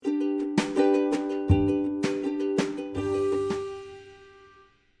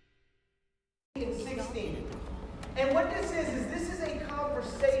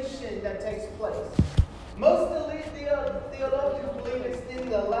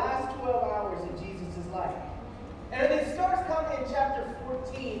last 12 hours of Jesus' life. And it starts coming in chapter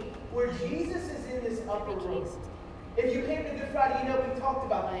 14, where Jesus is in this upper room. If you came to Good Friday, you know we talked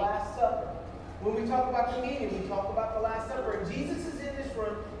about the Last Supper. When we talk about communion, we talk about the Last Supper. And Jesus is in this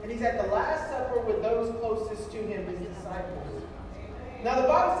room, and he's at the Last Supper with those closest to him, his disciples. Now the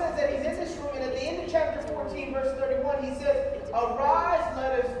Bible says that he's in this room, and at the end of chapter 14, verse 31, he says, "Arise,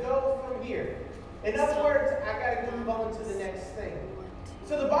 let us go from here." In other words, I got to move on to the next thing.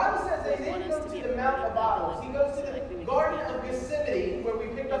 So the Bible says that he then goes to the Mount of Olives. He goes to the Garden of Gethsemane, where we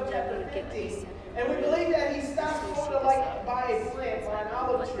pick up chapter 15. And we believe that he stops sort of like by a plant, by an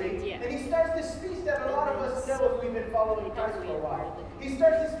olive tree. And he starts this speech that a lot of us know if we've been following Christ for a while. He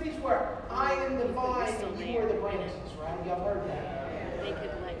starts this speech where, "I am the vine and you are the branches," right? Y'all heard that?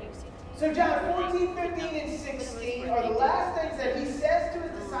 So John 14, 15, and 16 are the last things that he says to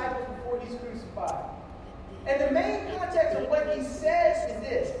his disciples before he's crucified. And the main context of what he says is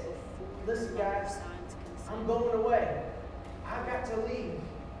this. Listen, guys, I'm going away. I've got to leave.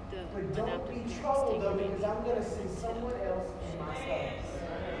 But don't be troubled, though, because I'm going to send someone else in my place.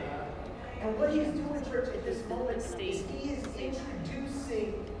 And what he's doing, church, at this moment is he is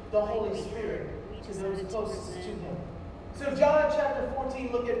introducing the Holy Spirit to those closest to him. So John chapter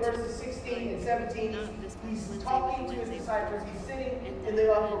 14, look at verses 16 and 17. He's talking to his disciples. He's sitting in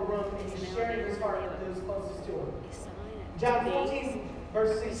the upper room, and he's sharing his heart with those closest to him. John 14,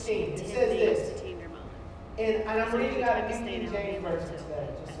 verse 16. It says this. And I'm reading out of New King James Version today,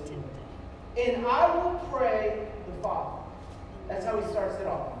 just so you know. "And I will pray the Father." That's how he starts it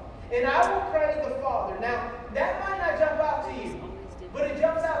off. "And I will pray the Father." Now, that might not jump out to you, but it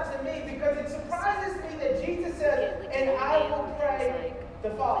jumps out to me because it surprises me that Jesus says, "And I will pray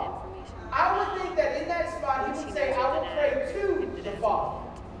the Father." I would think that in that spot he would say, "I will pray to the Father."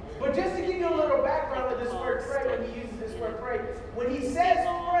 But just to give you a little background of this word pray, when he uses this word pray, when he says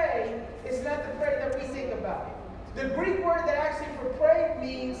pray, it's not the pray that we think about. The Greek word that actually for pray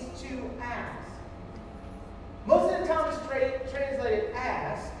means to ask. Most of the time it's translated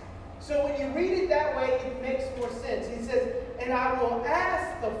ask. So when you read it that way, it makes more sense. He says, "And I will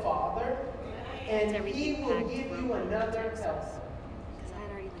ask the Father, and he will give you another helper."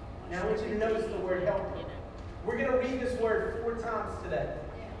 Now I want you to notice the word helper. We're going to read this word 4 times today.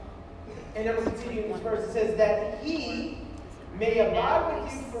 And then we'll continue in this verse. It says that he may abide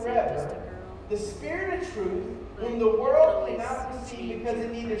with you forever, the Spirit of truth, whom the world cannot receive because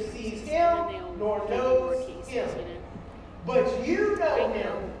it neither sees him nor knows him. But you know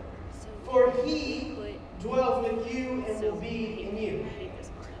him, for he dwells with you and will be in you.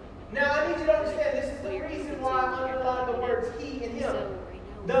 Now I need you to understand, this is the reason why I underline the words he and him.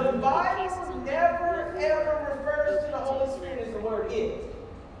 The Bible never ever refers to the Holy Spirit as the word it.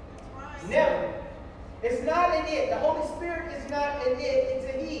 Never. It's not an it. The Holy Spirit is not an it. It's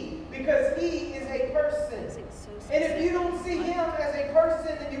a he. Because he is a person. And if you don't see him as a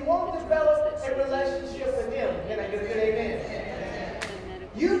person, then you won't develop a relationship with him. Can I get a good amen?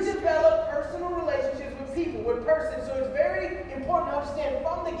 You develop personal relationships with people, with persons. So it's very important to understand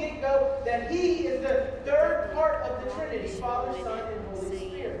from the get-go that he is the third part of the Trinity, Father, Son, and Holy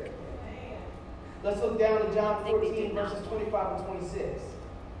Spirit. Let's look down at John 14, verses 25 and 26.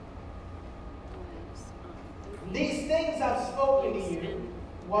 "These things I've spoken to you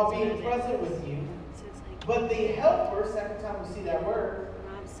while being present with you, but the Helper," second time we see that word,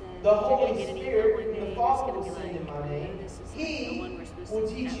 "the Holy Spirit, whom the Father will send in my name, he will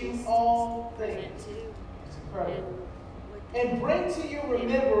teach you all things." It's incredible. "And bring to your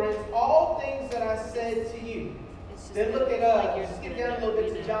remembrance all things that I said to you." Then look at, skip down a little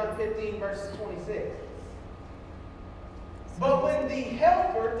bit to John 15, verse 26. "But when the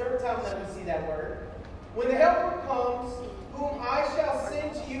Helper," third time that we see that word, "when the Helper comes, whom I shall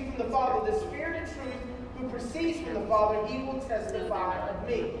send to you from the Father, the Spirit of truth, who proceeds from the Father, he will testify of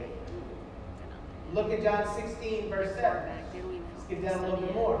me." Look at John 16, verse 7. Skip down a little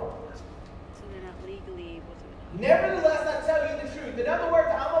bit more. "Nevertheless, I tell you the truth." In other words,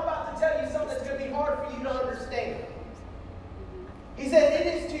 I'm about to tell you something that's going to be hard for you to understand. He said, "It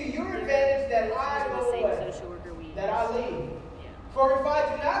is to your advantage that I go away, that I leave. For if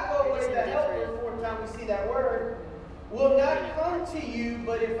I do not go away, the Helper," fourth time we see that word, "will not come to you,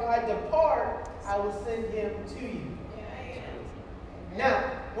 but if I depart, I will send him to you." Now,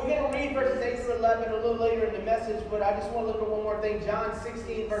 we're going to read verses 8 through 11 a little later in the message, but I just want to look at one more thing. John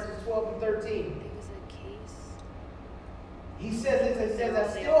 16, verses 12 and 13. He says this, he says,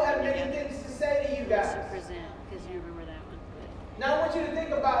 "I still have many things to say to you guys." Now I want you to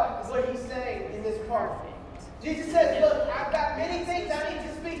think about what he's saying in this part. Jesus says, "Look, I've got many things I need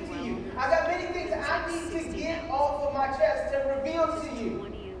to speak to you. I've got many things I need to get off of my chest to reveal to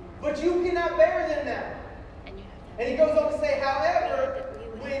you." but you cannot bear them now. And he goes on to say, however,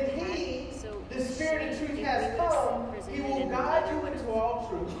 when he, the Spirit of truth, has come, he will guide you into all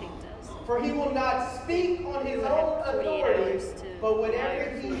truth. For he will not speak on his own authority, but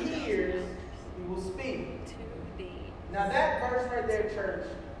whatever he hears, he will speak. Now that verse right there, church,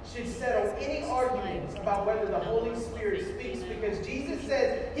 should settle any arguments about whether the Holy Spirit speaks, because Jesus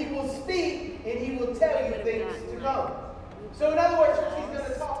says he will speak and he will tell you things to come. So in other words, church, he's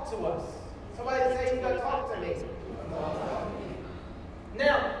going to talk to us. Somebody say he's going to talk to me.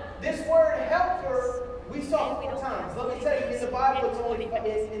 Now, this word helper, we saw 4 times. Let me tell you, in the Bible, it's only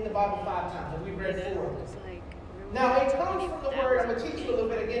in the Bible 5 times, and we read 4. Now, it comes from the word, I'm going to teach you a little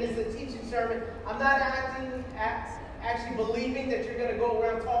bit. Again, it's a teaching sermon. I'm not actually believing that you're going to go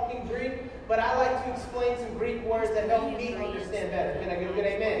around talking Greek, but I like to explain some Greek words that help me understand better. Can I get a good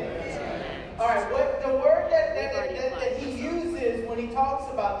amen? All right, what the word that he uses when he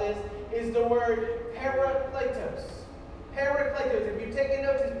talks about this is the word parakletos. Parakletos. If you're taking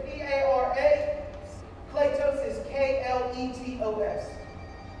notes, it's P-A-R-A. Kletos is K-L-E-T-O-S.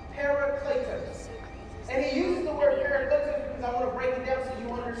 Parakletos. And he uses the word parakletos because I want to break it down so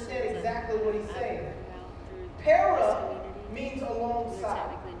you understand exactly what he's saying. Para means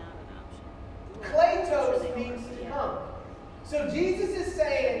alongside. Kletos means to come. So Jesus is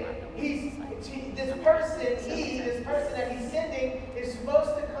saying this person that he's sending is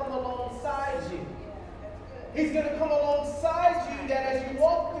supposed to come alongside you. He's going to come alongside you, that as you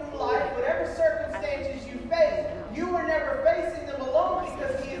walk through life, whatever circumstances you face, you are never facing them alone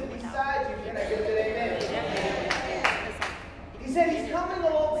because he is beside you. Can I get an amen? He said he's coming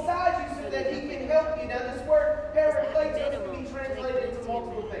alongside you so that he can help you. Now this word parakletos can be translated into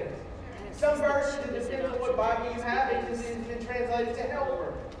multiple things. Some versions, it depends on what Bible you have, it has been translated to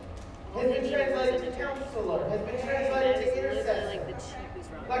helper. Has been translated to counselor. Has been translated to intercessor.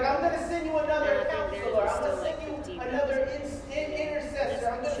 Like, I'm going to send you another counselor. I'm going to send you another intercessor.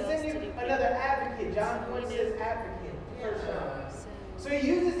 I'm going to send you another advocate. John 1 says advocate. First John. So he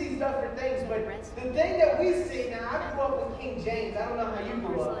uses these different things. But the thing that we see, now I grew up with King James. I don't know how you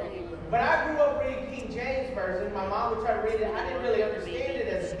grew up. But I grew up reading King James Version. My mom would try to read it. I didn't really understand it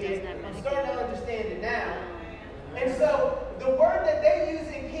as a kid. I'm starting to understand it now. And so the word that they use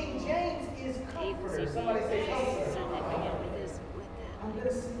in King James is comforter. Somebody say comforter. I'm going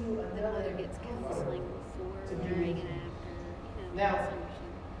to send you another comforter to be. Now,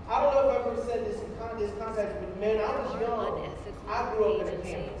 I don't know if I've ever said this in this context, but man, I was young. I grew up in a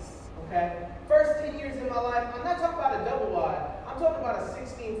campus. Okay? First 10 years of my life, I'm not talking about a double wide. I'm talking about a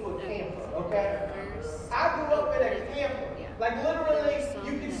 16-foot camper. Okay? I grew up in a camper. Like literally,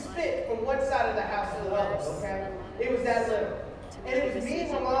 you could spit from one side of the house to the other. Okay? It was that little. And it was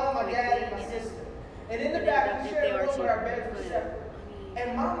me, my mom, my dad, and my sister. And in the back, we shared a room where our beds were separate.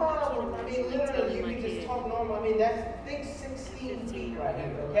 And my mom, I mean, literally, you can just talk normal. I mean, think 16 feet right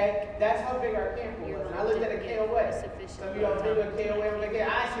here, okay? That's how big our camper was. And I lived at a KOA. Some of y'all been to a KOA. I'm like, yeah,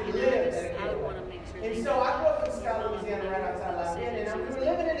 I actually lived at a KOA. And so I grew up in Scott, Louisiana, right outside Lafayette. And we were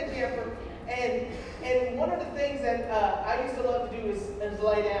living in a camper. And one of the things that I used to love to do is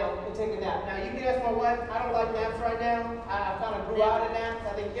lay down and take a nap. Now, you can ask my wife, I don't like naps right now. I kind of grew out of naps.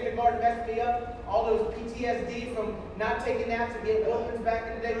 I think kindergarten messed me up. All those PTSD from not taking naps and getting whoopings back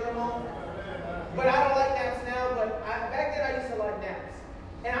in the day come on. But I don't like naps now, but back then I used to like naps.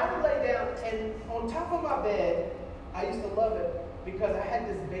 And I would lay down, and on top of my bed, I used to love it because I had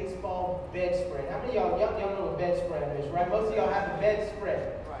this baseball bedspread. How many of y'all know what bedspread is, right? Most of y'all have a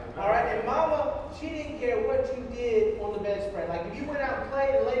bedspread. All right, and Mama, she didn't care what you did on the bedspread. Like if you went out and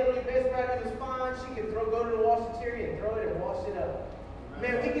played and laid on your bedspread, it was fine. She could go to the washateria and throw it and wash it up.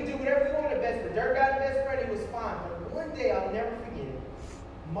 Man, we could do whatever we wanted on the bedspread. Dirt got the bedspread, it was fine. But one day, I'll never forget it.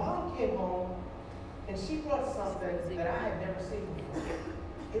 Mom came home and she brought something that I had never seen before.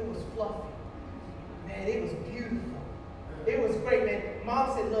 It was fluffy. Man, it was beautiful. It was great, man.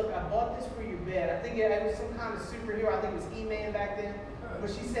 Mom said, look, I bought this for your bed. I think it was some kind of superhero. I think it was He-Man back then. But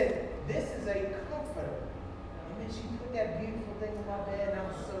she said, this is a comforter. And then she put that beautiful thing on my bed, and I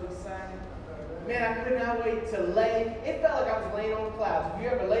was so excited. Man, I could not wait to lay. It felt like I was laying on clouds. If you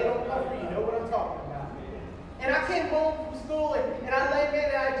ever laid on a comforter, you know what I'm talking about. And I came home from school, and I lay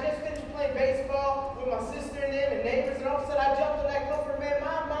there, and I just finished playing baseball with my sister and them and neighbors, and all of a sudden I jumped on that comforter. Man,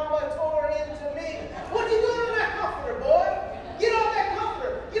 my mama tore into me. What you doing on that comforter, boy? Get off that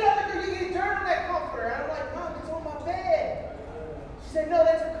comforter. Get off that comforter. You get dirt on that comforter. And I'm like, Mom, it's on my bed. She said, no,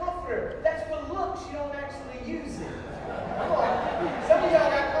 that's a comforter. That's for looks. You don't actually use it. Come on. Some of y'all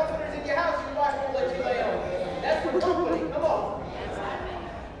got comforters in your house your wife won't let you lay on. That's for company. Come on.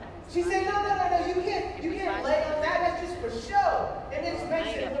 She said, no, you can't lay on that. That's just for show. And it just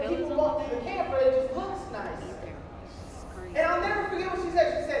makes it, when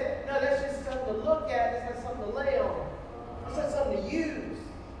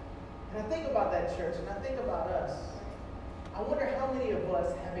think about us, I wonder how many of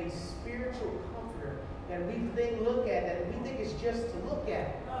us have a spiritual comforter that we look at, that we think is just to look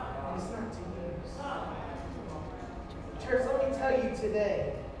at, and it's not to use. Church, let me tell you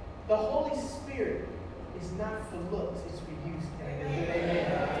today, the Holy Spirit is not for looks, it's for use. Can I get an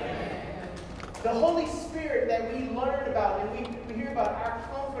amen? The Holy Spirit that we learn about and we hear about, our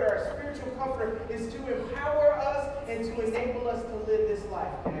comforter, our spiritual comforter, is to empower us and to enable us to live this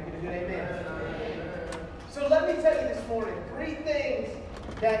life. Can I get a good amen? So let me tell you this morning, 3 things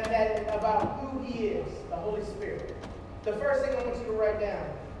that about who He is, the Holy Spirit. The first thing I want you to write down,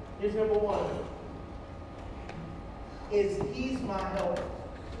 here's number 1, is He's my helper.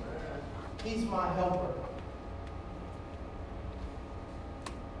 He's my helper.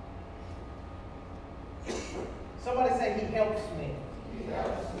 Somebody say, He helps me. He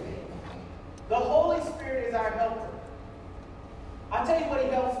helps me. The Holy Spirit is our helper. I'll tell you what He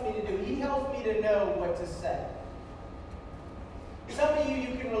helps me to do. He helps me to know what to say. Some of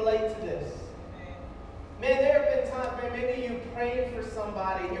you can relate to this. Man, there have been times, man, maybe you're praying for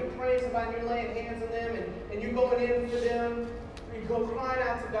somebody, and you're praying for somebody, and you're laying hands on them, and you're going in for them, you go crying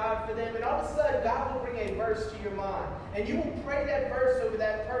out to God for them, and all of a sudden, God will bring a verse to your mind. And you will pray that verse over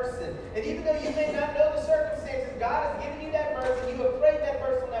that person. And even though you may not know the circumstances, God has given you that verse, and you have prayed that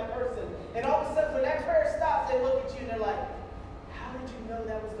verse on that person. And all of a sudden, when that prayer stops, they look at you and they're like, how did you know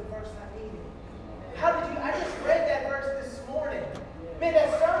that was the verse I needed? How did you? I just read that verse this morning. Man,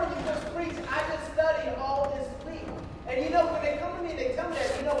 that sermon you just preached, I just studied all this week. And you know, when they come to me and they tell me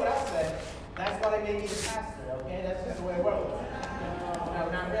that, you know what I say? That's why they made me the pastor, okay? That's just the way it works.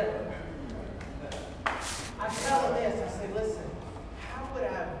 No, not really. I tell them this, I say, listen, how would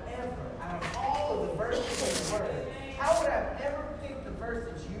I have ever, out of all of the verses in the Word, how would I have ever picked the verse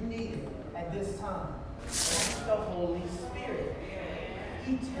that you needed at this time? That's the Holy Spirit.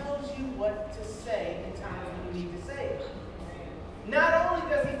 He tells you what to say in times when you need to say it. Not only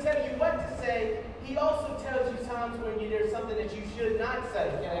does He tell you what to say, He also tells you times when there's something that you should not say.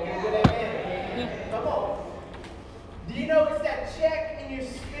 Can I get a good amen? Come on. Do you know it's that check in your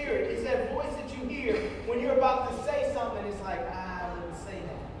spirit? It's that voice that you hear when you're about to say something. It's like, I wouldn't say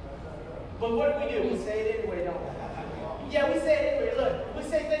that. But what do? We say it anyway, don't we? Yeah, we say it anyway. Look, we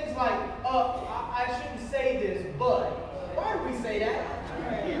say things like, I shouldn't say this, but. Why do we say that?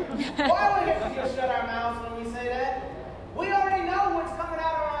 Why do we have to shut our mouths when we say that? We already know what's coming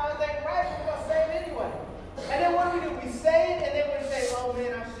out of our thing, right? We're going to say it anyway. And then what do? We say it, and then we say, oh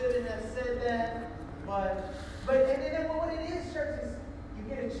man, I shouldn't have said that. And then what it is, church, is you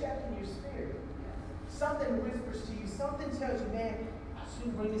get a check in your spirit. Something whispers to you. Something tells you, man, I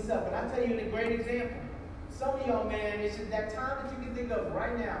shouldn't bring this up. And I'll tell you a great example. Some of y'all, man, it's just that time that you can think of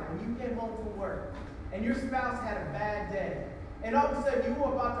right now when you came home from work and your spouse had a bad day. And all of a sudden, you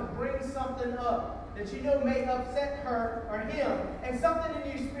were about to bring something up that you know may upset her or him. And something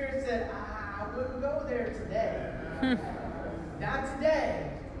in your spirit said, I wouldn't go there today. Not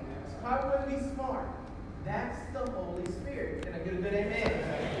today. It's probably wouldn't be smart. That's the Holy Spirit. Can I get a good amen?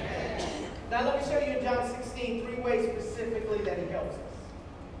 Now let me show you in John 16 3 ways specifically that He helps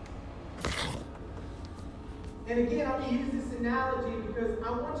us. And again, I'm going to use this analogy because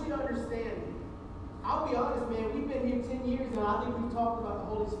I want you to understand it. I'll be honest, man, we've been here 10 years, and I think we've talked about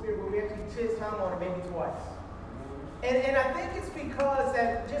the Holy Spirit, but we actually spent time on it maybe twice. And I think it's because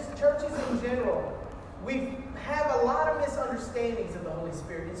that just churches in general, we have a lot of misunderstandings of the Holy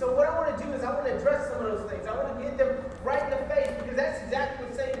Spirit. And so what I want to do is I want to address some of those things. I want to get them right in the face, because that's exactly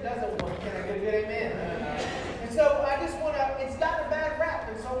what Satan doesn't want. Can I get a good amen? And so I just want to, it's got a bad rap,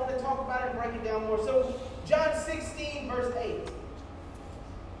 and so I want to talk about it and break it down more. So John 16, verse 8.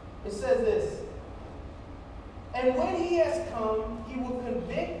 It says this. And when He has come, He will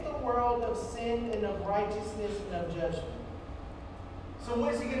convict the world of sin and of righteousness and of judgment. So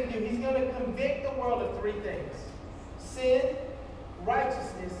what's He going to do? He's going to convict the world of 3 things. Sin,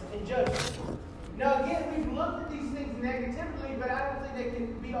 righteousness, and judgment. Now again, we've looked at these things negatively, but I don't think they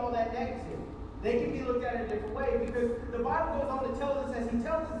can be all that negative. They can be looked at in a different way, because the Bible goes on to tell us, as He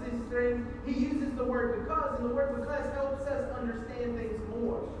tells us these things, He uses the word because, and the word because helps us understand things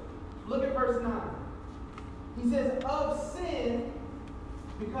more. Look at verse 9. He says, of sin,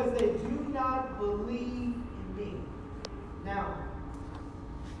 because they do not believe in me. Now,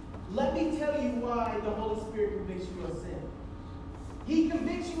 let me tell you why the Holy Spirit convicts you of sin. He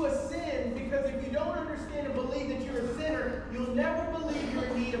convicts you of sin because if you don't understand and believe that you're a sinner, you'll never believe you're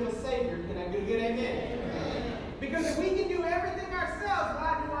in need of a Savior. Can I get a good amen? Because if we can do everything ourselves,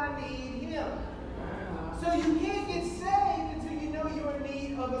 why do I need Him? So you can't get saved until you know you're in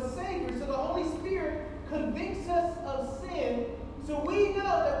need of a Savior. So the Holy Spirit convicts us of sin, so we know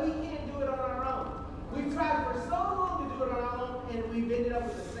that we can't do it on our own. We tried for so long to do it on our own, and we've ended up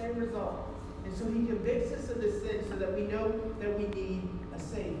with the same result. And so he convicts us of this sin so that we know that we need a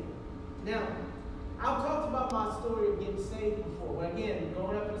Savior. Now, I've talked about my story of getting saved before. Well, again,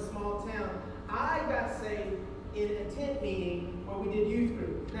 growing up in a small town, I got saved in a tent meeting where we did youth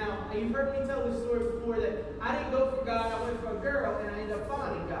group. Now, you've heard me tell this story before that I didn't go for God, I went for a girl, and I ended up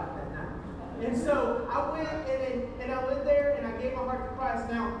finding God that night. And so I went and I went there and I gave my heart to Christ.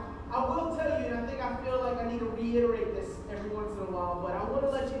 Now, I will tell you, and I think I feel like I need to reiterate this every once in a while, but I want to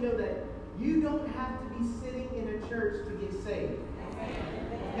let you know that you don't have to be sitting in a church to get saved.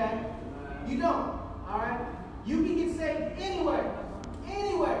 Okay? You don't. Alright? You can get saved anywhere.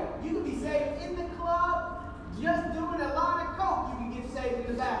 Anywhere. You can be saved in the club, just doing a line of coke. You can get saved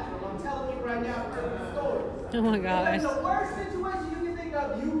in the bathroom. I'm telling you right now, I've heard the stories. Oh my gosh. In the worst situation you can think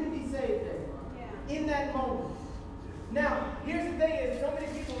of, you can be saved there. In that moment. Now, here's the thing is, so many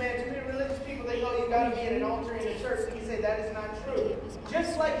people, man, too many religious people, they go, you got to be in an altar in a church, and you say that is not true.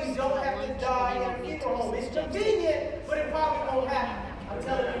 Just like you don't have to die in a funeral home. It's convenient, but it probably won't happen. I'm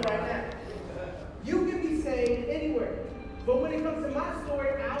telling you right now. You can be saved anywhere. But when it comes to my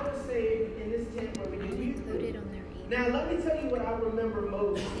story, I was saved in this tent where we did youth group. Now, let me tell you what I remember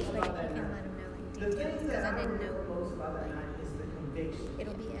most about that night. The thing that I remember most about that night is the conviction.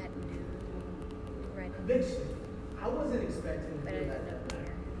 It'll be at noon. Right. Conviction. I wasn't expecting to do that.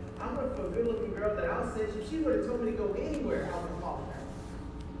 I went for a good-looking girl that I was saying, if she would have told me to go anywhere, I would have followed her.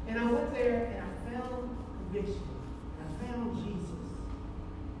 And I went there and I found conviction. And I found Jesus.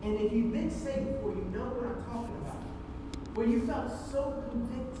 And if you've been saved before, you know what I'm talking about. Where you felt so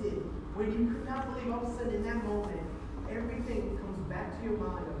convicted, where you could not believe all of a sudden in that moment, everything comes back to your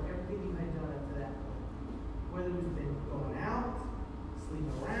mind of everything you had done up to that point. Whether it was been going out, sleeping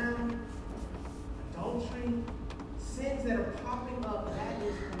around, adultery, sins that are popping up, that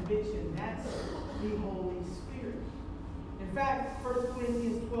is conviction. That's the Holy Spirit. In fact, 1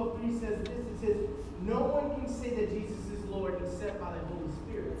 Corinthians 12:3 says this. It says, no one can say that Jesus is Lord except by the Holy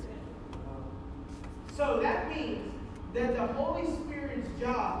Spirit. So that means that the Holy Spirit's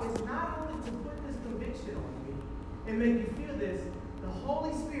job is not only to put this conviction on you and make you feel this, the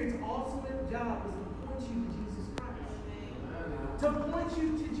Holy Spirit's ultimate job is to point you to Jesus Christ. To point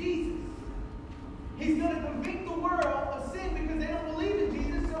you to Jesus. He's going to convict the world of sin because they don't believe in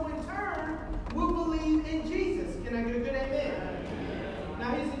Jesus, so in turn, we'll believe in Jesus. Can I get a good amen? Now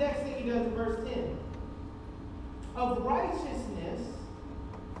here's the next thing he does in verse 10. Of righteousness,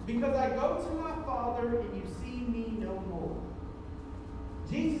 because I go to my Father and you see me no more.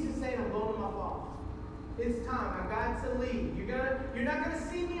 Jesus is saying, I'm going to my Father. It's time. I got to leave. You're not going to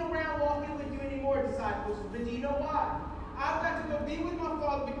see me around walking with you anymore, disciples. But do you know why? I've got to go be with my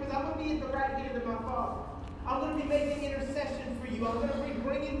Father because I'm going to be at the right hand of my Father. I'm going to be making intercession for you. I'm going to be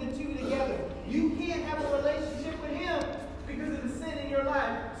bringing the two together. You can't have a relationship with Him because of the sin in your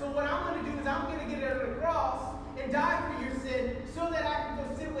life. So what I'm going to do is I'm going to get on the cross and die for your sin so that I can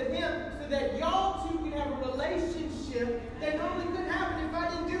go sit with Him so that y'all two can have a relationship that normally couldn't happen if I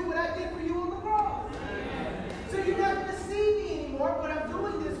didn't do what I did for you on the cross. So you're not going to see me anymore, but I'm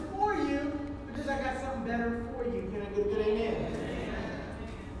doing this for you because I got something better for you. Can I get a good amen?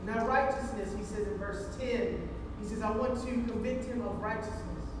 Now righteousness, he says in verse 10, he says, I want to convict him of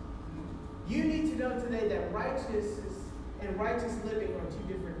righteousness. You need to know today that righteousness and righteous living are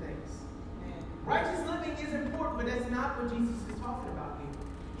two different things. Righteous living is important, but that's not what Jesus is talking about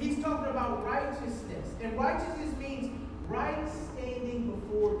here. He's talking about righteousness. And righteousness means right standing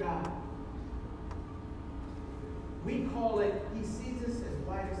before God. We call it, He sees us as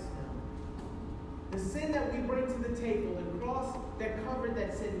white as snow. The sin that we bring to the table, the cross that covered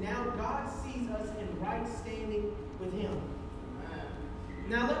that sin, now God sees us in right standing with Him.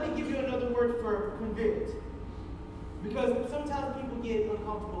 Now let me give you another word for convict. Because sometimes people get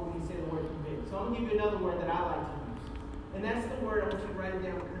uncomfortable when you say the word convict. So I'm going to give you another word that I like to use. And that's the word, I want you to write it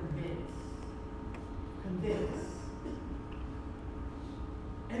down, convince. Convince.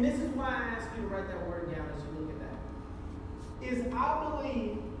 And this is why I ask you to write that word down as you look at that. Is I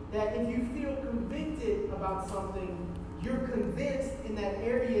believe that if you feel convicted about something, you're convinced in that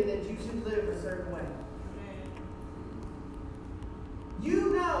area that you should live a certain way.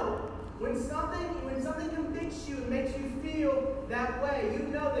 You know when something convicts you and makes you feel that way, you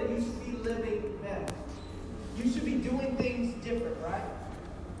know that you should be living better. You should be doing things different, right?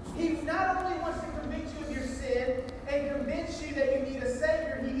 He not only wants to convict you of your sin and convince you that you need a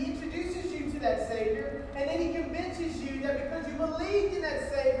Savior, He introduces you to that Savior, and then He convinces you that because you believed in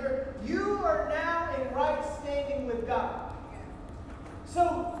that Savior, you are now in right standing with God.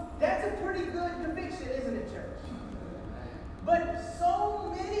 So that's a pretty good conviction, isn't it, church? But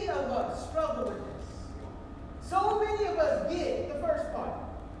so many of us struggle with this. So many of us get the first part.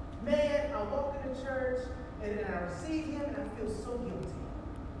 Man, I walk into church and then I receive him and I feel so guilty.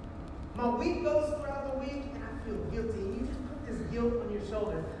 My week goes throughout the week and I feel guilty. And you just put this guilt on your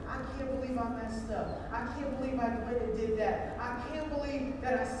shoulder. I can't believe I messed up. I can't believe I went and did that. I can't believe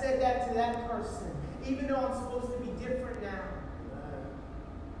that I said that to that person, even though I'm supposed to be different now.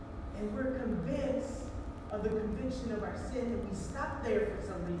 And we're convinced of the conviction of our sin, and we stop there for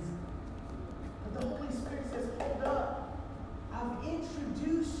some reason. But the Holy Spirit says, hold up. I've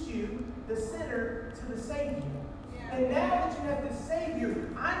introduced you, the sinner, to the Savior. Yeah. And now that you have the Savior,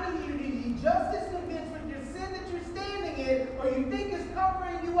 I need you to be just as convinced with your sin that you're standing in, or you think is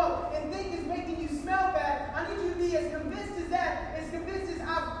covering you up, and think is making you smell bad. I need you to be as convinced as that, as convinced as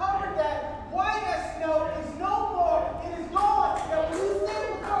I've covered that. White as snow is no more. It is gone. And when you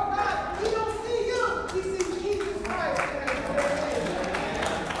stand before God, He don't see you. He sees Jesus Christ.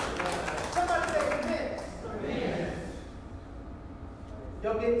 Somebody say convinced. Convinced.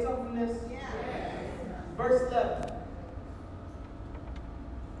 Y'all getting something from this? Yeah. Verse 11.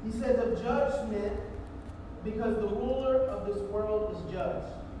 He says of judgment, because the ruler of this world is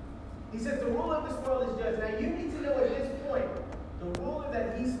judged. He says the ruler of this world is judged. Now you need to know at this point, the ruler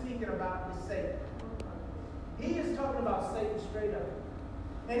that he's speaking about is Satan. He is talking about Satan straight up.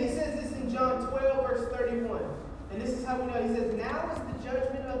 And he says this in John 12, verse 31. And this is how we know. He says, now is the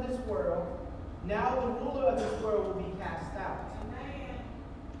judgment of this world. Now the ruler of this world will be cast out.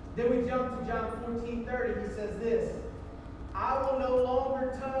 Then we jump to John 14:30. He says this, I will no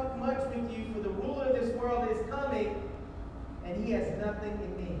longer talk much with you, for the ruler of this world is coming, and he has nothing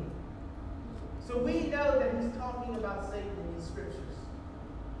in me. So we know that he's talking about Satan in these scriptures.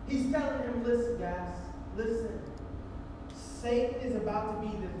 He's telling him, listen, guys, listen. Satan is about to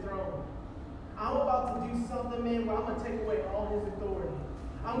be dethroned. I'm about to do something, man, where I'm going to take away all his authority.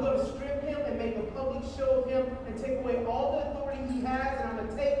 I'm going to strip him and make a public show of him and take away all the authority he has, and I'm going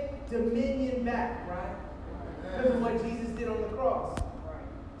to take dominion back, right? Because of what Jesus did on the cross.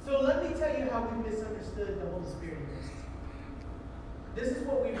 So let me tell you how we misunderstood the Holy Spirit. This is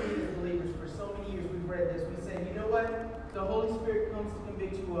what we read as believers. For so many years we've read this. We say, you know what? The Holy Spirit comes to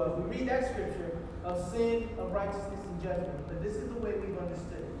convict you of. We read that scripture of sin, of righteousness, and judgment. But this is the way we've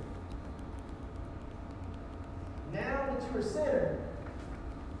understood it. Now that you're a sinner,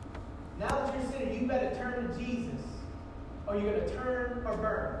 you better turn to Jesus, or you're going to turn or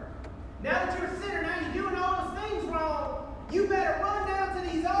burn. Now that you're a sinner, now you're doing all those things wrong, you better run down to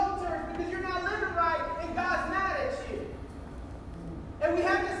these altars because you're not living right and God's mad at you. And we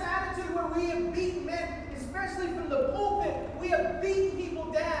have this attitude where we have beaten men, especially from the pulpit, we have beaten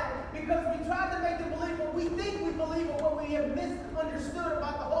people down because we try to make them believe what we think we believe or what we have misunderstood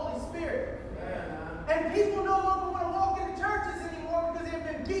about the Holy Spirit. Yeah. And people no longer want to walk into churches anymore because they've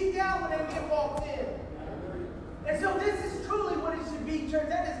been beat down when they get walked in. And so this is truly what it should be, church.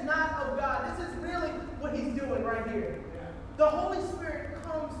 That is not of God. This is really what he's doing right here. The Holy Spirit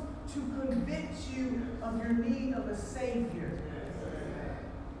comes to convict you of your need of a Savior.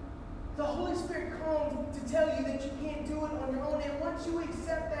 The Holy Spirit comes to tell you that you can't do it on your own. And once you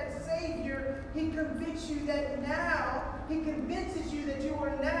accept that Savior, he convicts you that now, he convinces you that you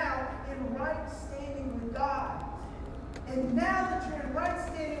are now in right standing with God. And now that you're in right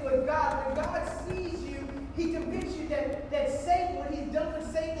standing with God, when God sees you, he convicts you that Satan, what he's done with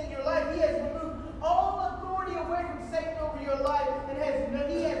Satan in your life, he has removed all authority away from Satan over your life,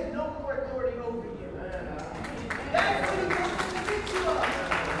 and he has no more authority over you. That's what he wants to convict you of.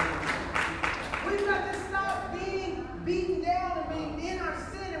 We've got to stop being beaten down and being in our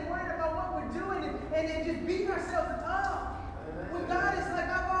sin and worried about what we're doing and then just beating ourselves up. When God is like,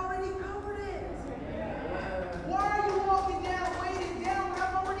 I've already covered it. Why are you walking down, weighted down when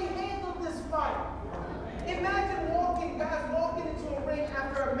I've already handled this fight? Imagine guys walking into a ring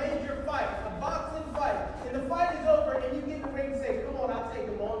after a major fight, a boxing fight, and the fight is over, and you get in the ring and say, come on, I'll take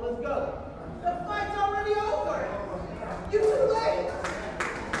them on, let's go. The fight's already over. You're too late.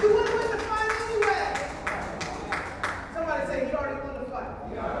 You wouldn't win the fight anyway. Somebody say, you already won the fight.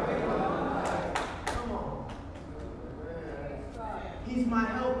 Come on. He's my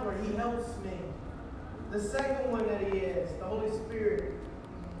helper. He helps me. The second one that he is, the Holy Spirit,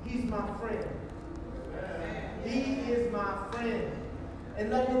 he's my friend. He is my friend.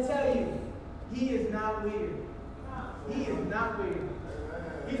 And let me tell you, he is not weird. He is not weird.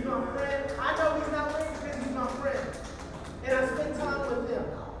 He's my friend. I know he's not weird because he's my friend. And I spend time with him.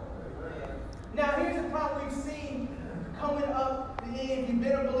 Now here's a problem we've seen coming up. If you've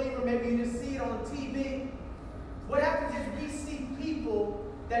been a believer, maybe you just see it on TV. What happens is we see people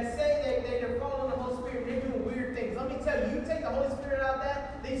that say they're following the Holy Spirit, they're doing weird things. Let me tell you, you take the Holy Spirit out of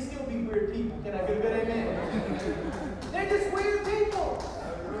that, they still be weird people. Can I get a good amen? They're just weird people.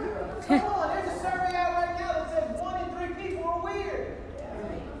 Come on, there's a survey out right now that says 1 in 3 people are weird.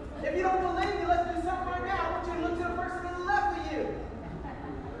 If you don't believe me, let's do something right now. I want you to look to the person to the left of you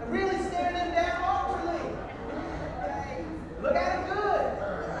and really stare them down awkwardly. Look at it good.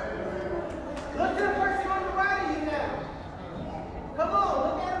 Look to the person on the right of you now. Come on,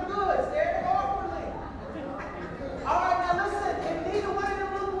 look at them good. Stare at them awkwardly. All right, now listen. If neither one of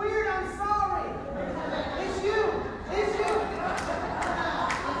them look weird, I'm sorry. It's you. It's you.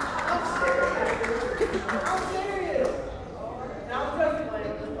 I'm serious. I'm serious. Now I'm just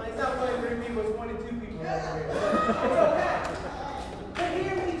playing. It's not playing 3 people. It's 1 and 2 people. It's okay. But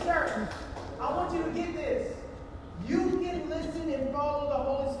hear me, church. I want you to get this. You can listen and follow the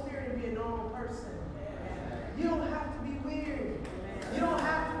Holy Spirit and be a normal person. You don't have to be weird. You don't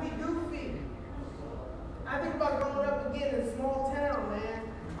have to be goofy. I think about growing up again in a small town, man.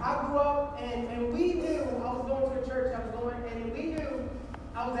 I grew up and we knew I was going to a church and we knew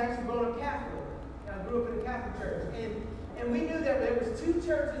I was actually going to Catholic. I grew up in a Catholic church. And we knew that there was 2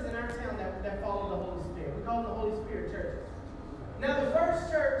 churches in our town that followed the Holy Spirit. We called them the Holy Spirit churches. Now the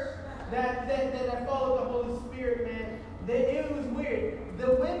first church that followed the Holy Spirit, man, it was weird.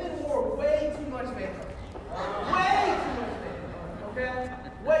 The women wore way too much makeup. Way too much makeup. Okay?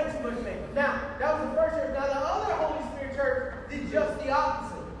 Way too much makeup. Now, that was the first church. Now, the other Holy Spirit church did just the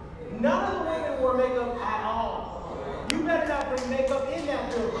opposite. None of the women wore makeup at all. You better not bring makeup in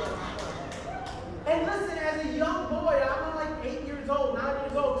that building. And listen, as a young boy, I'm like 8 years old, 9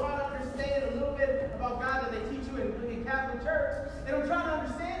 years old, trying to understand a little bit about God that they teach you in Catholic church. And I'm trying to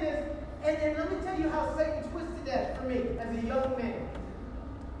understand this. And then let me tell you how Satan twisted that for me as a young man.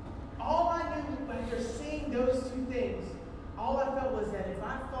 All I knew after seeing those 2 things, all I felt was that if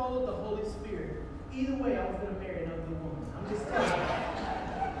I followed the Holy Spirit, either way I was going to marry an ugly woman. I'm just telling you.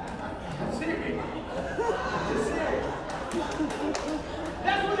 I'm serious. I'm just serious.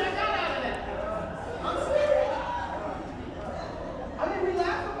 That's what I got out of that. I'm serious. I mean, we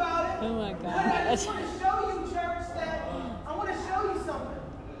laugh about it. Oh my But I just gosh. want to show you, church, that I want to show you something.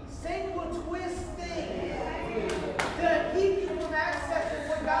 Satan will twist things to keep you from accessing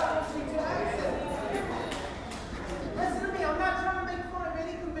what God wants you to access. Listen to me, I'm not trying to make fun of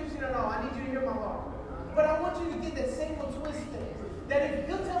any conviction at all. I need you to hear my heart. But I want you to get that Satan will twist things. That if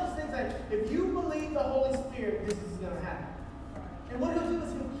he'll tell us things like, if you believe the Holy Spirit, this is going to happen. And what he'll do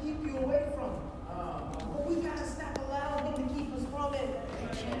is he'll keep you away from it. But we've got to stop allowing him to keep us from it.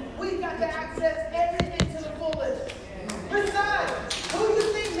 We've got to access everything to the fullest. Besides, who do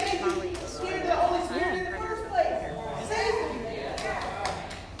you think made you scared of the Holy Spirit in the first place? Satan.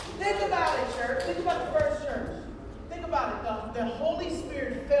 Think about it, church. Think about the first church. Think about it. The Holy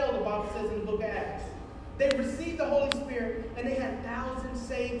Spirit fell, the Bible says in the book of Acts. They received the Holy Spirit, and they had thousands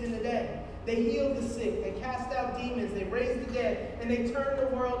saved in a day. They healed the sick. They cast out demons. They raised the dead. And they turned the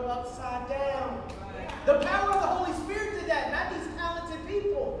world upside down. The power of the Holy Spirit did that, not these talented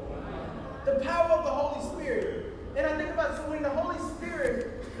people. The power of the Holy Spirit. And I think about it, so when the Holy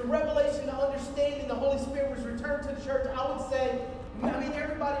Spirit, the revelation, the understanding, the Holy Spirit was returned to the church, I would say, I mean,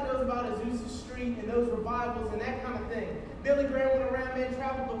 everybody knows about Azusa Street and those revivals and that kind of thing. Billy Graham went around, man,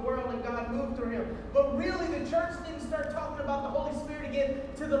 traveled the world, and God moved through him. But really, the church didn't start talking about the Holy Spirit again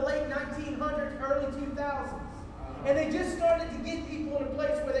to the late 1900s, early 2000s. And they just started to get people in a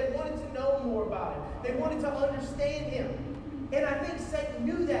place where they wanted to know more about it. They wanted to understand him. And I think Satan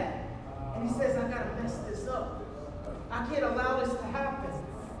knew that. And he says, I got to mess this up. I can't allow this to happen.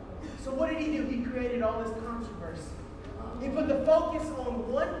 So what did he do? He created all this controversy. He put the focus on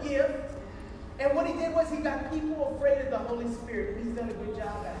one gift, and what he did was he got people afraid of the Holy Spirit, and he's done a good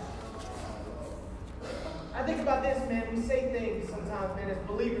job at it. I think about this, man. We say things sometimes, man, as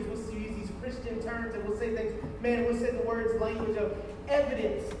believers, we'll use these Christian terms, and we'll say things, man, we'll say the words, language of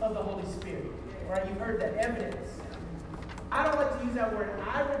evidence of the Holy Spirit. All right, you've heard that, evidence. I don't like to use that word.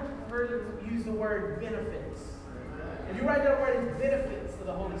 I would prefer to use the word benefits. If you write that word, it's benefits of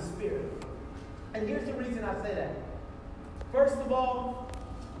the Holy Spirit. And here's the reason I say that. First of all,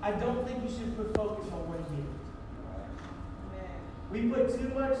 I don't think you should put focus on one gift. We put too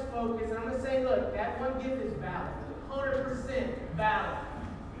much focus, and I'm going to say, look, that one gift is valid. 100% valid.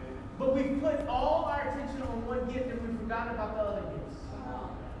 But we put all our attention on one gift and we forgot about the other gifts.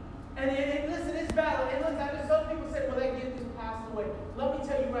 And listen, it's valid. And listen, I know some people say, well, that gift is passed away. Let me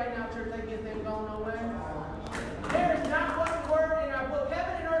tell you right now, church, that gift ain't going nowhere. There is not one word in our book.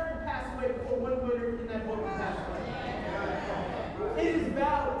 Heaven and earth will pass away before one word in that book will pass away. It is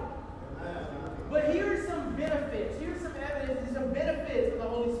valid. But here are some benefits. Here's some evidence and some benefits of the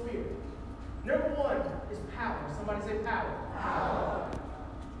Holy Number one is power. Somebody say power. Power.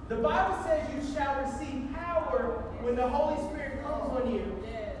 The Bible says you shall receive power when the Holy Spirit comes on you.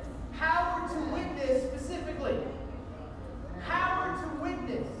 Yes. Power to witness specifically. Power to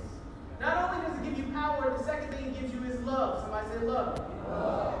witness. Not only does it give you power, the second thing it gives you is love. Somebody say love.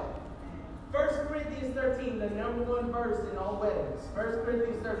 Love. 1 Corinthians 13, the number one verse in all weddings. 1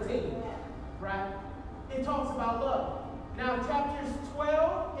 Corinthians 13, right? It talks about love. Now, chapters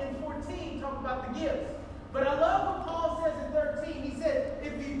 12 and 14 talk about the gifts. But I love what Paul says in 13. He said,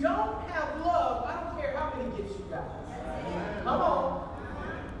 if you don't have love, I don't care how many gifts you got. Come on.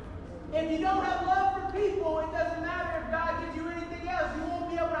 If you don't have love for people, it doesn't matter if God gives you anything else. You won't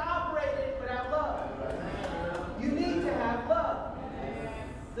be able to operate it without love. You need to have love.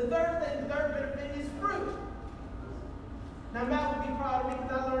 The third benefit is fruit. Now, Matt would be proud of me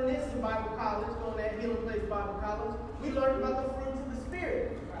because I learned this in Bible college, going to Healing Place Bible College. We learned about the fruits of the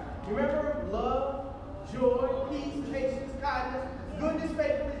Spirit. You remember? Love, joy, peace, patience, kindness, goodness,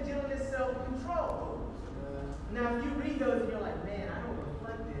 faithfulness, gentleness, self-control. Now, if you read those and you're like, man, I don't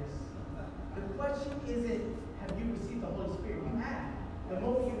reflect this. The question isn't, have you received the Holy Spirit? You have. The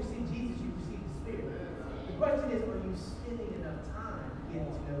moment you receive Jesus, you receive the Spirit. The question is, are you spending enough time getting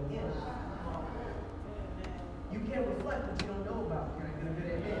to know Him? You can't reflect what you don't know about. Can I get a good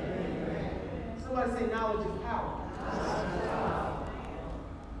amen? Somebody say knowledge is power.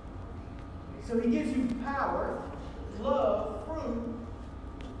 So He gives you power, love, fruit.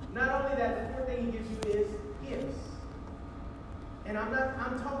 Not only that, the fourth thing He gives you is gifts. And I'm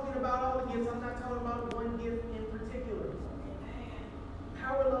talking about all the gifts. I'm not talking about one gift in particular.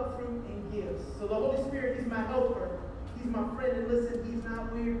 Power, love, fruit, and gifts. So the Holy Spirit is my helper. He's my friend. And listen, He's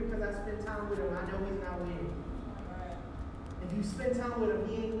not weird because I spend time with Him. I know He's not weird. If you spend time with Him,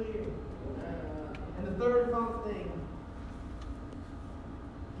 He ain't weird. And the third and final thing,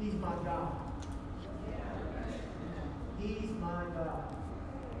 He's my God. He's my God.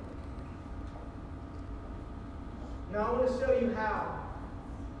 Now I want to show you how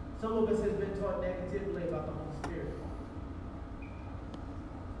some of us has been taught negatively about the Holy Spirit.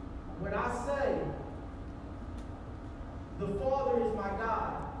 When I say the Father is my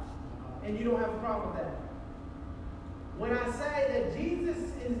God, and you don't have a problem with that. When I say that Jesus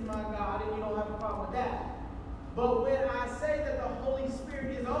is my God, and you don't have a problem with that. But when I say that the Holy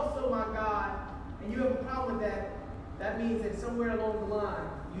Spirit is also my God, and you have a problem with that, that means that somewhere along the line,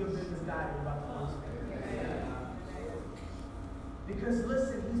 you have been misguided about the Holy Spirit. Because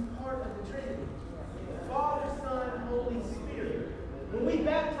listen, He's part of the Trinity. Father, Son, Holy Spirit. When we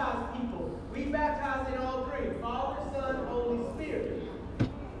baptize people, we baptize in all three. Father, Son, Holy Spirit.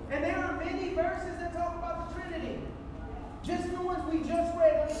 And there are many verses that talk about the Trinity. Just the ones we just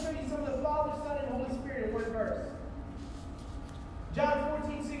read. Let me show you some of the Father, Son, and Holy Spirit in one verse. John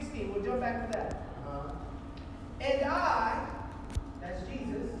 14:16. We'll jump back to that. And I, that's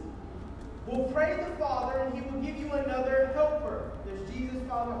Jesus, will pray the Father, and He will give you another helper. There's Jesus,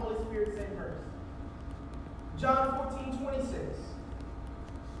 Father, Holy Spirit, same verse. John 14:26.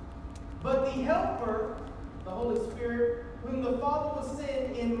 But the helper, the Holy Spirit, whom the Father will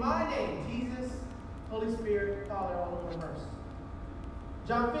send in my name, Jesus, Holy Spirit, Father, all in one verse.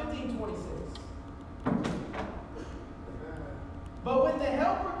 John 15:26. But when the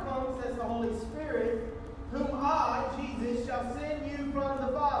helper comes as the Holy Spirit, whom I, Jesus, shall send you from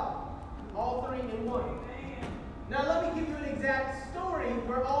the Father. All three in one. Now let me give you an exact story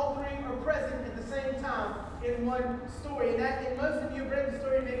where all three are present at the same time in one story. And most of you have read the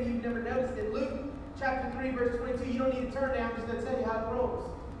story, maybe you've never noticed it. Luke chapter 3, verse 22. You don't need to turn there, I'm just going to tell you how it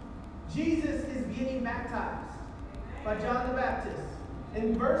rolls. Jesus is getting baptized by John the Baptist.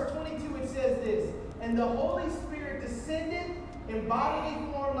 In verse 22 it says this, and the Holy Spirit descended in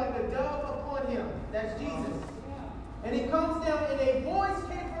bodily form like a dove upon Him. That's Jesus. And He comes down, and a voice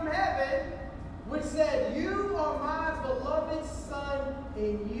came from heaven which said, you are my beloved Son,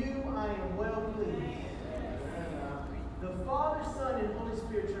 in you I am well pleased. The Father, Son, and Holy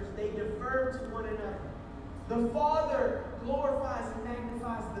Spirit, church, they defer to one another. The Father glorifies and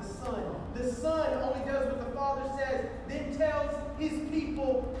magnifies the Son. The Son only does what the Father says, then tells His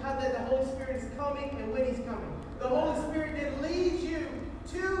people how that the Holy Spirit is coming and when He's coming. The Holy Spirit then leads you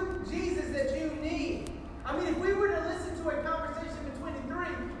to Jesus that you need. I mean, if we were to listen to a conversation between the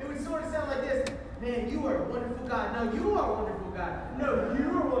three, it would sort of sound like this. Man, you are a wonderful God. No, you are a wonderful God. No,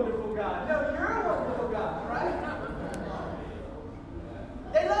 you're a wonderful God. No, you're a wonderful God. Right?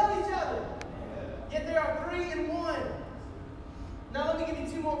 They love each other. Yet there are three in one. Now let me give you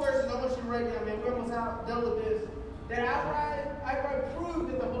two more verses. I want you to write down, man. We're almost done with this. That outright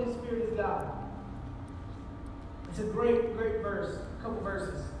prove that the Holy Spirit is God. It's a great, great verse. A couple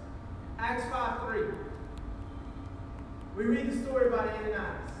verses. Acts 5:3. We read the story about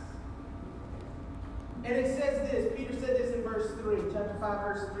Ananias. And it says this. Peter said this in verse 3, chapter 5,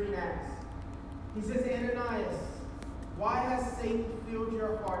 verse 3 in Acts. He says, Ananias, why has Satan filled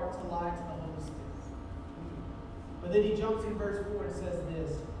your heart to lie to the Holy Spirit? But then he jumps in verse 4 and says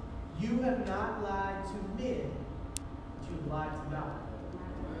this. You have not lied to men, but you have lied to God.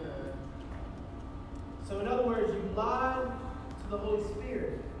 So in other words, you lied to the Holy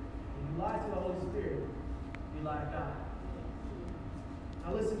Spirit. When you lie to the Holy Spirit, you lie to God.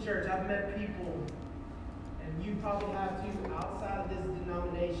 Now listen, church, I've met people, and you probably have too, outside of this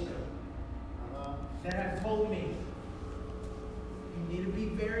denomination, that have told me, you need to be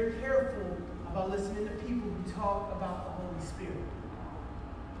very careful about listening to people who talk about the Holy Spirit.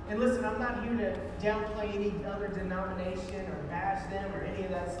 And listen, I'm not here to downplay any other denomination or bash them or any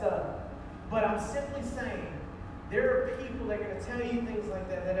of that stuff. But I'm simply saying, there are people that are going to tell you things like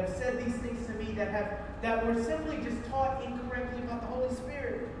that, that have said these things to me, that were simply just taught incorrectly about the Holy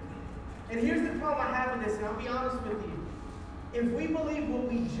Spirit. And here's the problem I have with this, and I'll be honest with you. If we believe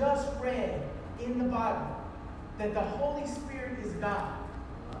what we just read in the Bible, that the Holy Spirit is God,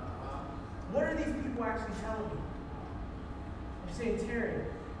 what are these people actually telling me? They're saying, Terry,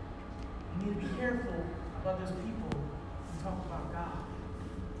 you need to be careful about those people who talk about God.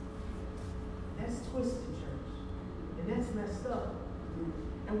 That's twisted, church. And that's messed up.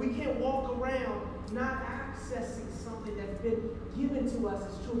 And we can't walk around not accessing something that's been given to us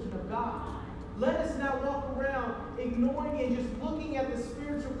as children of God. Let us not walk around ignoring and just looking at the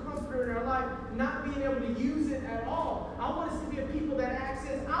spiritual comforter in our life, not being able to use it at all. I want us to be a people that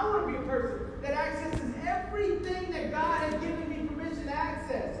I want to be a person that accesses everything that God has given me permission to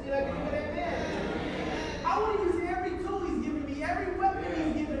access. You know, can you get amen? I want to use every tool He's given me, every weapon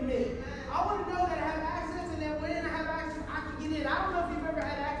He's given me. I want to know that I have access, and that when I have access, I can get in. I don't know if you've ever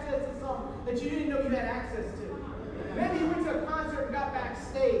had access to something that you didn't know you had access to. Maybe you went to a concert and got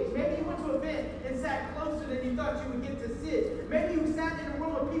backstage. Maybe you went to an event and sat closer than you thought you would get to sit. Maybe you sat in a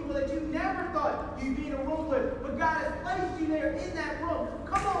room with people that you never thought you'd be in a room with, but God has placed you there in that room.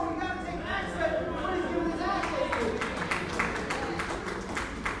 Come on, we got to take access to what He's given us access to.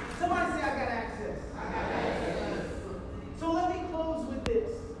 Somebody say, I got access. I got access. So let me close with this.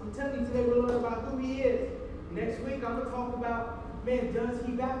 I'm telling you today, we're learning about who He is. Next week, I'm going to talk about, man, does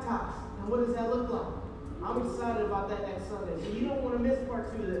He baptize? And what does that look like? I'm excited about that next Sunday. So you don't want to miss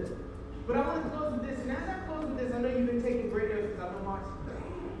part 2 of this. But I want to close with this. And as I close with this, I know you've been taking great notes because I've been watching.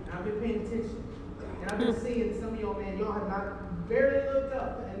 And I've been paying attention. And I've been seeing some of y'all, man, y'all have not barely looked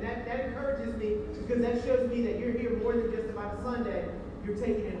up. And that encourages me because that shows me that you're here more than just about a Sunday. You're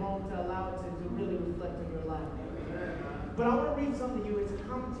taking it home to allow it to really reflect on your life. But I want to read something to you. It's a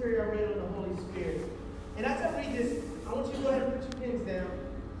commentary I read on the Holy Spirit. And as I read this, I want you to go ahead and put your pens down.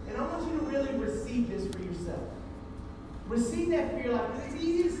 And I want you to really receive this for yourself. Receive that for your life. Because it's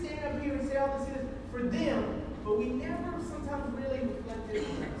easy to stand up here and say all this is for them, but we never sometimes really reflect it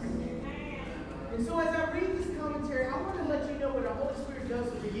on us. And so as I read this commentary, I want to let you know what the Holy Spirit does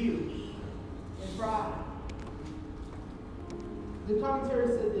for you and for I. The commentary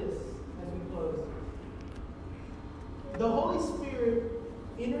said this as we close. The Holy Spirit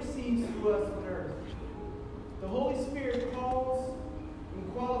intercedes through us on earth. The Holy Spirit calls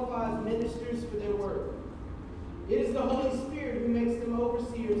and qualifies ministers for their work. It is the Holy Spirit who makes them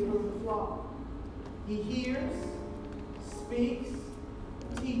overseers over the flock. He hears, speaks,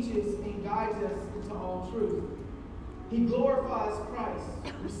 teaches, and guides us into all truth. He glorifies Christ,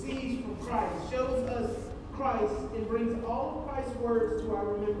 receives from Christ, shows us Christ, and brings all of Christ's words to our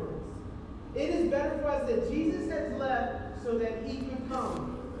remembrance. It is better for us that Jesus has left so that He could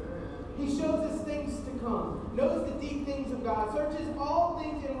come. He shows us things to come, knows the deep things of God, searches all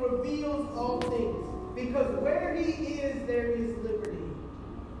things and reveals all things. Because where He is, there is liberty.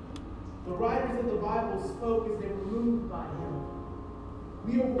 The writers of the Bible spoke as they were moved by Him.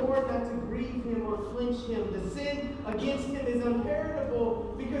 We are warned not to grieve Him or quench Him. The sin against Him is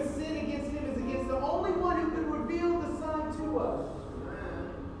unpardonable because sin against Him is against the only one who could reveal the Son to us.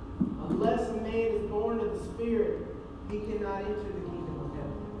 Unless a man is born of the Spirit, he cannot enter the kingdom of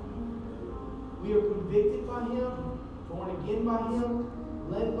heaven. We are convicted by Him, born again by Him,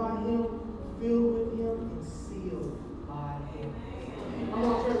 led by Him, filled with Him, and sealed by Him. Come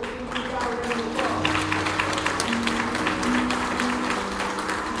on, church.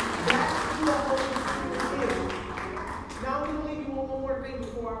 That's who the Holy Spirit is. Now I'm going to leave you with one more thing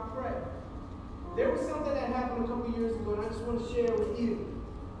before I pray. There was something that happened a couple years ago, and I just want to share with you.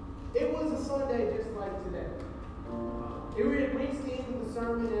 It was a Sunday just like today. It reached the end of the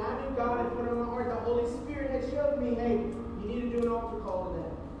sermon, and I knew God had put on my heart. The Holy Spirit had showed me, hey, you need to do an altar call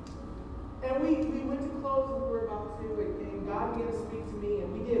today. And we went to close as we were about to, and God began to speak to me, and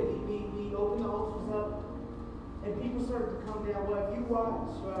we did. We opened the altars up, and people started to come down. Well, if you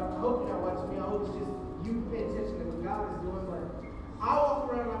watch, I hope you're not watching me, I hope it's just you pay attention to what God is doing, but I walk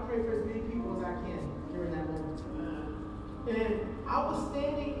around and I pray for as many people as I can during that moment. And I was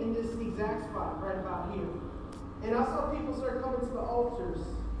standing in this exact spot right about here. And I saw people start coming to the altars.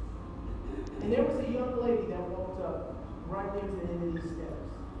 And there was a young lady that walked up right near to the end of these steps.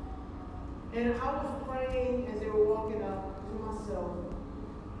 And I was praying as they were walking up to myself.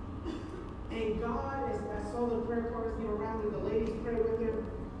 And God, as I saw the prayer cards get around her, the ladies pray with her.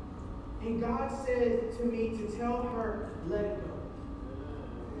 And God said to me to tell her, let it go.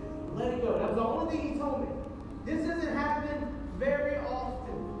 Let it go. That was the only thing He told me. This doesn't happen very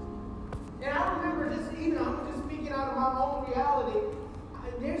often. And I remember just, I'm just speaking out of my own reality.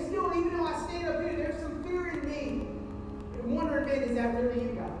 There's still, even though I stand up here, there's some fear in me. And wondering, man, is that really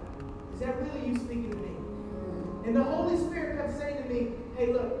you, God? Is that really you speaking to me? And the Holy Spirit kept saying to me, hey,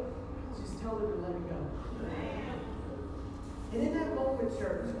 look, just tell her to let it go. And in that moment,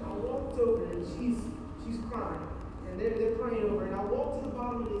 church, I walked over and she's crying. And they're praying over her. And I walked to the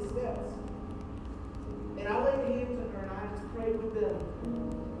bottom of these steps. And I laid hands on her and I just prayed with them.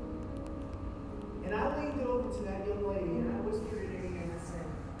 And I leaned over to that young lady and I whispered in her ear and I said,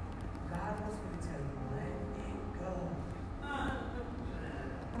 God wants me to tell you, let it go.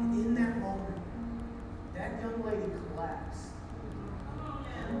 And in that moment, that young lady collapsed.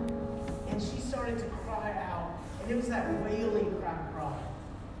 And she started to cry out. And it was that wailing cry.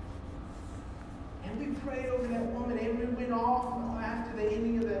 And we prayed over that woman and we went off after the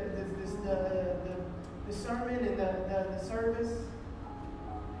ending of the sermon and the service.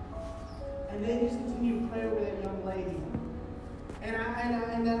 And then just continue to pray over that young lady. And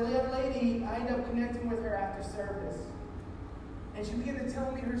that young lady, I ended up connecting with her after service. And she began to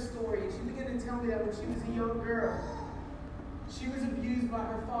tell me her story. And she began to tell me that when she was a young girl, she was abused by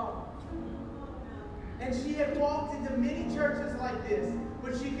her father. And she had walked into many churches like this,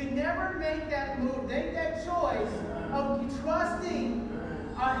 but she could never make that move, make that choice of trusting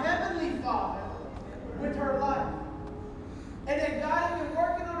a heavenly Father with her life. And that God had been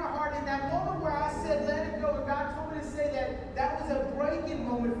working on her heart in that moment where I said, let it go. And God told me to say that was a breaking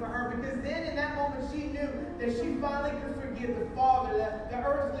moment for her, because then in that moment she knew that she finally could forgive the Father, the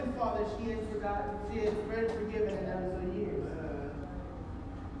earthly Father she had forgotten, she had been forgiven in those years.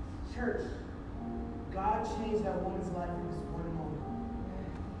 Church, God changed that woman's life in this one moment.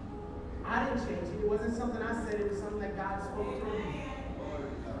 I didn't change it. It wasn't something I said. It was something that God spoke through me.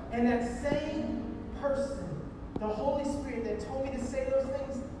 And that same person, the Holy Spirit that told me to say those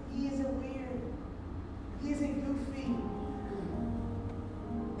things, He isn't weird. He isn't goofy.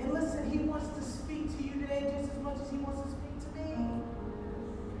 And listen, He wants to speak to you today just as much as He wants to speak to me.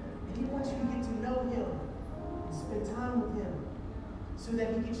 And He wants you to get to know Him and spend time with Him, so that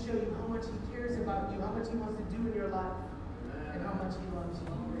He can show you how much He cares about you, how much He wants to do in your life, and how much He loves you.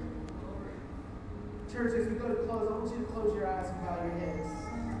 Church, as we go to close, I want you to close your eyes and bow your heads.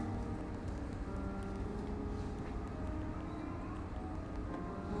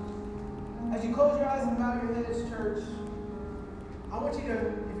 As you close your eyes and bow your heads, church, I want you to,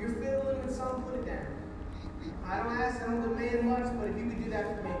 if you're fiddling with something, put it down. I don't demand much, but if you could do that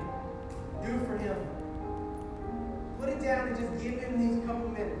for me, do it for Him. Put it down and just give Him these couple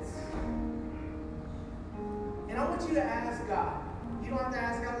minutes. And I want you to ask God. You don't have to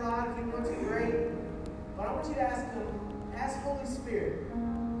ask God a lot. If you want to, great. But I want you to ask Him, ask Holy Spirit,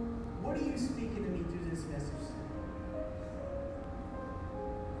 what are you speaking to me through this message today?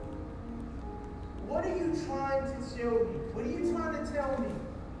 What are you trying to show me? What are you trying to tell me?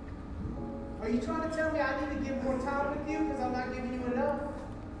 Are you trying to tell me I need to give more time with you because I'm not giving you enough?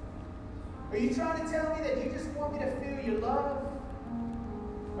 Are you trying to tell me that you just want me to feel your love?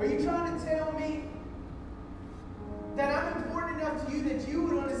 Are you trying to tell me that I'm important enough to you that you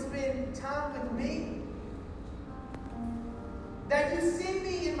would want to spend time with me? That you see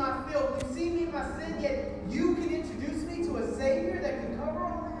me in my filth, you see me in my sin, yet you can introduce me to a Savior that can cover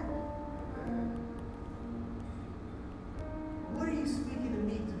all that? What are you speaking to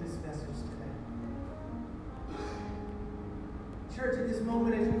me through this message today? Church, at this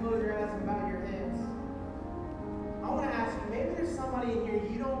moment, as you close your eyes and bow your heads, I want to ask you, maybe there's somebody in here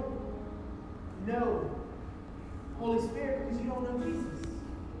you don't know Holy Spirit because you don't know Jesus.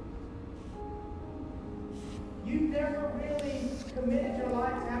 You've never really committed your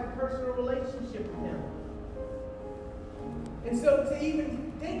life to have a personal relationship with Him. And so to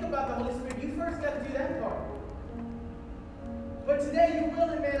even think about the Holy Spirit, you first got to do that part. But today you're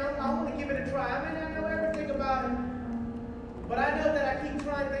willing, man, I want to give it a try. I may not know everything about it, But I know that I keep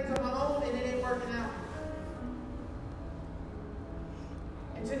trying things on my own and it ain't working out.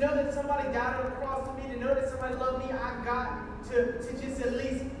 And to know that somebody died on the cross for me, to know that somebody loved me, I got to just at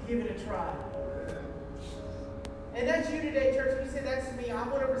least give it a try. And that's you today, church. If you say that's me, I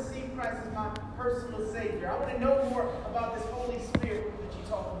want to receive Christ as my personal Savior. I want to know more about this Holy Spirit that you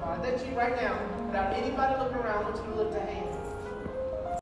talk about. If that's you right now, without anybody looking around, I want you to lift a hand.